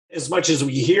As much as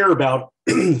we hear about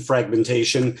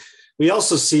fragmentation, we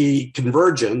also see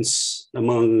convergence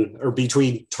among or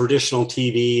between traditional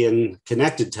TV and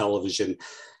connected television.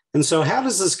 And so, how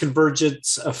does this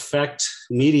convergence affect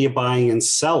media buying and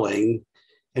selling?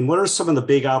 And what are some of the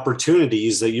big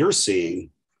opportunities that you're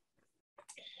seeing?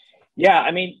 Yeah,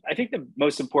 I mean, I think the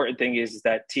most important thing is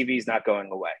that TV is not going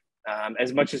away.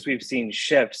 As much as we've seen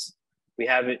shifts, we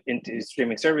have it into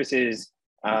streaming services.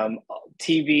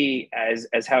 TV,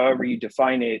 as however you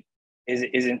define it,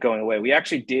 isn't going away. We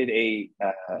actually did a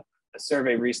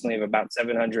survey recently of about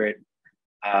 700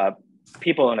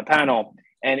 people on a panel,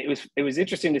 and it was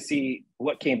interesting to see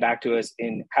what came back to us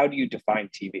in how do you define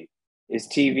TV? Is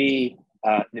TV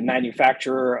the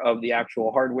manufacturer of the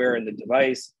actual hardware and the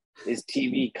device? Is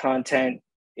TV content?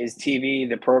 Is TV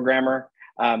the programmer?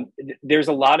 There's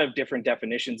a lot of different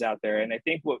definitions out there, and I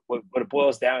think what it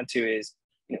boils down to is,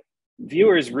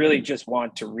 viewers really just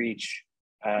want to reach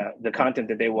the content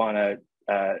that they want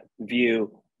to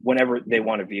view whenever they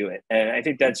want to view it, and I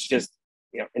think that's just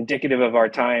indicative of our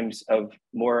times of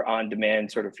more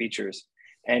on-demand sort of features,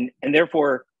 and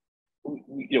therefore,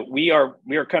 we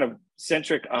are kind of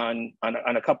centric on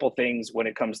a couple things when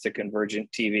it comes to convergent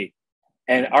TV.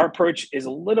 And our approach is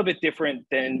a little bit different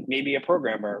than maybe a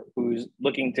programmer who's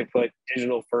looking to put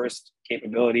digital first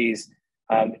capabilities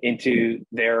into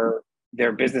their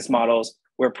business models,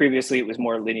 where previously it was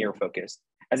more linear focused.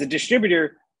 As a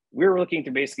distributor, we're looking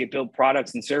to basically build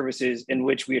products and services in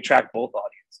which we attract both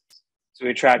audiences. So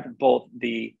we attract both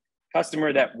the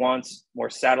customer that wants more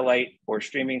satellite or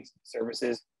streaming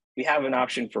services. We have an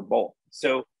option for both.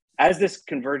 So as this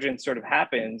convergence sort of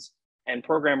happens, and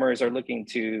programmers are looking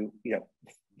to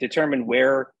determine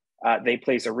where they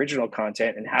place original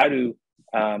content and how to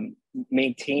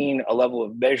maintain a level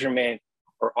of measurement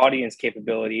or audience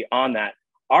capability on that.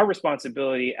 Our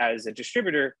responsibility as a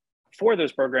distributor for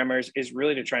those programmers is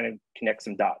really to try to connect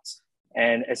some dots,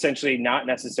 and essentially not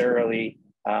necessarily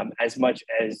as much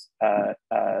as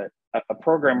a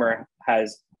programmer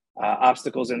has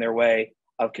obstacles in their way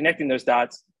of connecting those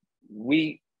dots.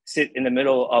 We sit in the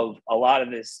middle of a lot of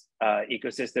this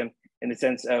ecosystem in the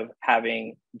sense of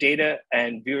having data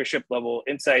and viewership level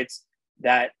insights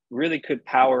that really could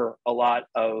power a lot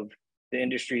of the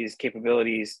industry's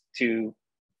capabilities to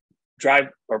drive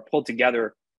or pull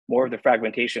together more of the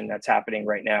fragmentation that's happening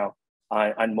right now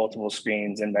on multiple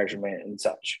screens and measurement and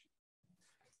such.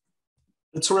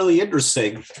 That's really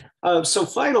interesting. So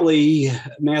finally,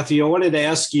 Matthew, I wanted to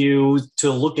ask you to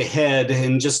look ahead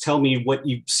and just tell me what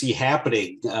you see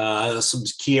happening, some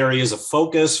key areas of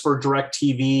focus for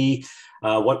DIRECTV,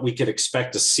 what we could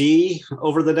expect to see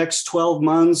over the next 12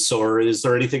 months, or is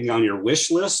there anything on your wish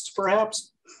list,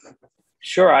 perhaps?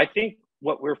 Sure. I think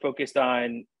what we're focused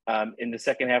on in the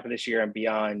second half of this year and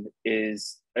beyond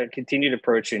is a continued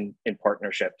approach in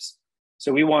partnerships.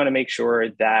 So we want to make sure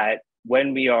that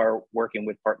when we are working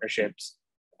with partnerships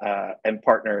and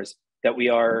partners, that we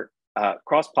are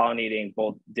cross-pollinating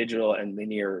both digital and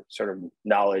linear sort of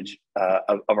knowledge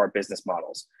of our business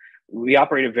models. We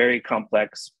operate a very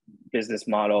complex business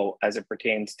model as it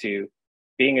pertains to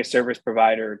being a service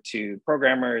provider to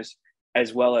programmers,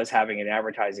 as well as having an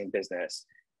advertising business,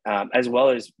 as well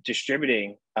as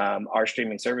distributing our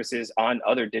streaming services on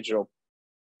other digital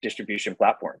distribution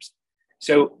platforms.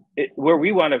 So where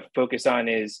we want to focus on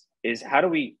is how do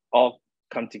we all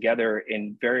come together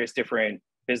in various different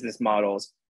business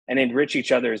models and enrich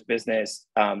each other's business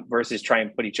versus try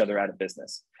and put each other out of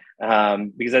business.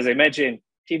 Because as I mentioned,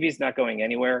 TV is not going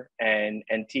anywhere, and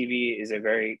TV is a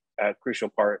very crucial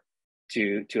part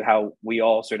to how we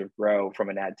all sort of grow from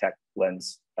an ad tech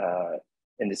lens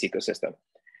in this ecosystem.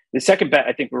 The second bet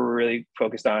I think we're really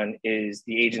focused on is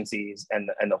the agencies and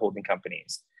the holding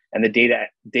companies and the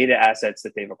data assets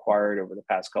that they've acquired over the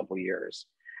past couple of years.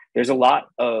 There's a lot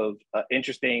of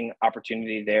interesting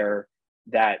opportunity there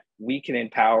that we can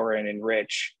empower and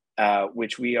enrich,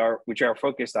 which are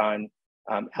focused on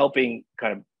helping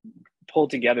kind of pull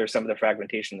together some of the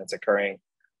fragmentation that's occurring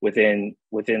within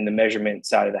the measurement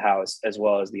side of the house, as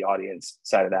well as the audience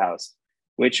side of the house,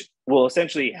 which will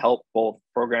essentially help both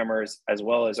programmers as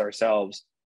well as ourselves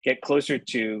get closer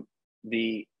to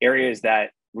the areas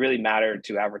that really matter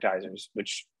to advertisers,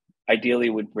 which ideally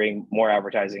would bring more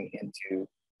advertising into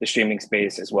the streaming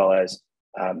space, as well as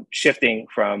shifting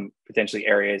from potentially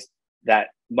areas that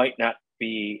might not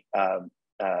be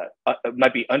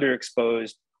might be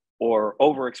underexposed or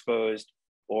overexposed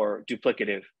or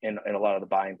duplicative in a lot of the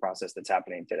buying process that's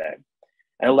happening today.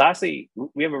 And lastly,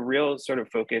 we have a real sort of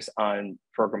focus on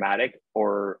programmatic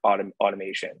or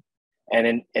automation.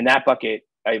 And in that bucket,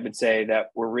 I would say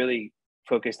that we're really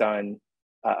focused on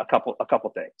a couple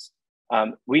things.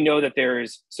 We know that there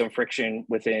is some friction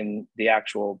within the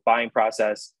actual buying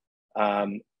process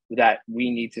that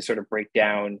we need to sort of break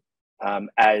down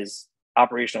as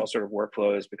operational sort of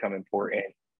workflows become important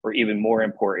or even more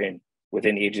important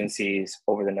within agencies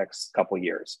over the next couple of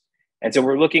years. And so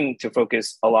we're looking to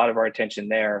focus a lot of our attention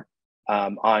there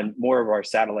on more of our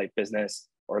satellite business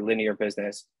or linear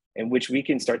business, in which we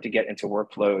can start to get into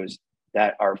workflows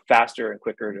that are faster and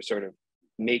quicker to sort of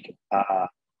make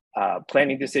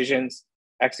planning decisions,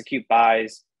 execute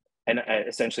buys, and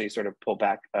essentially sort of pull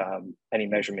back any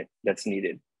measurement that's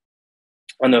needed.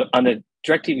 On the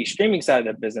DIRECTV streaming side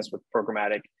of the business with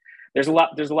programmatic, there's a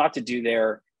lot to do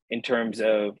there in terms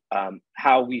of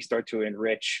how we start to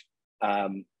enrich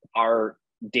our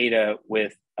data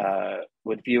with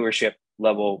viewership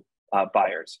level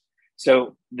buyers.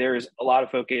 So there's a lot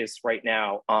of focus right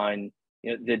now on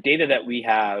the data that we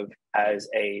have as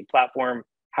a platform,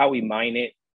 how we mine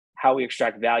it, how we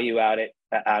extract value out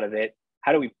of it,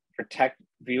 how do we protect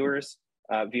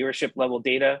viewership level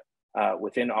data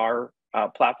within our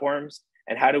platforms,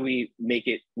 and how do we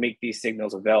make these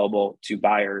signals available to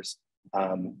buyers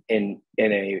in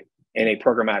a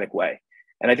programmatic way.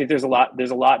 And I think there's a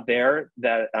lot there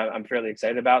that I'm fairly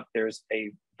excited about. There's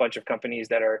a bunch of companies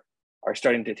that are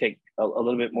starting to take a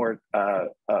little bit more of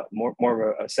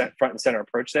a front and center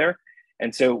approach there.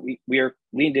 And so we are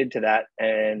leaned into that.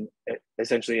 And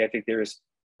essentially, I think there's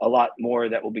a lot more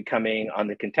that will be coming on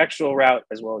the contextual route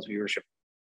as well as viewership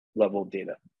level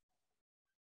data.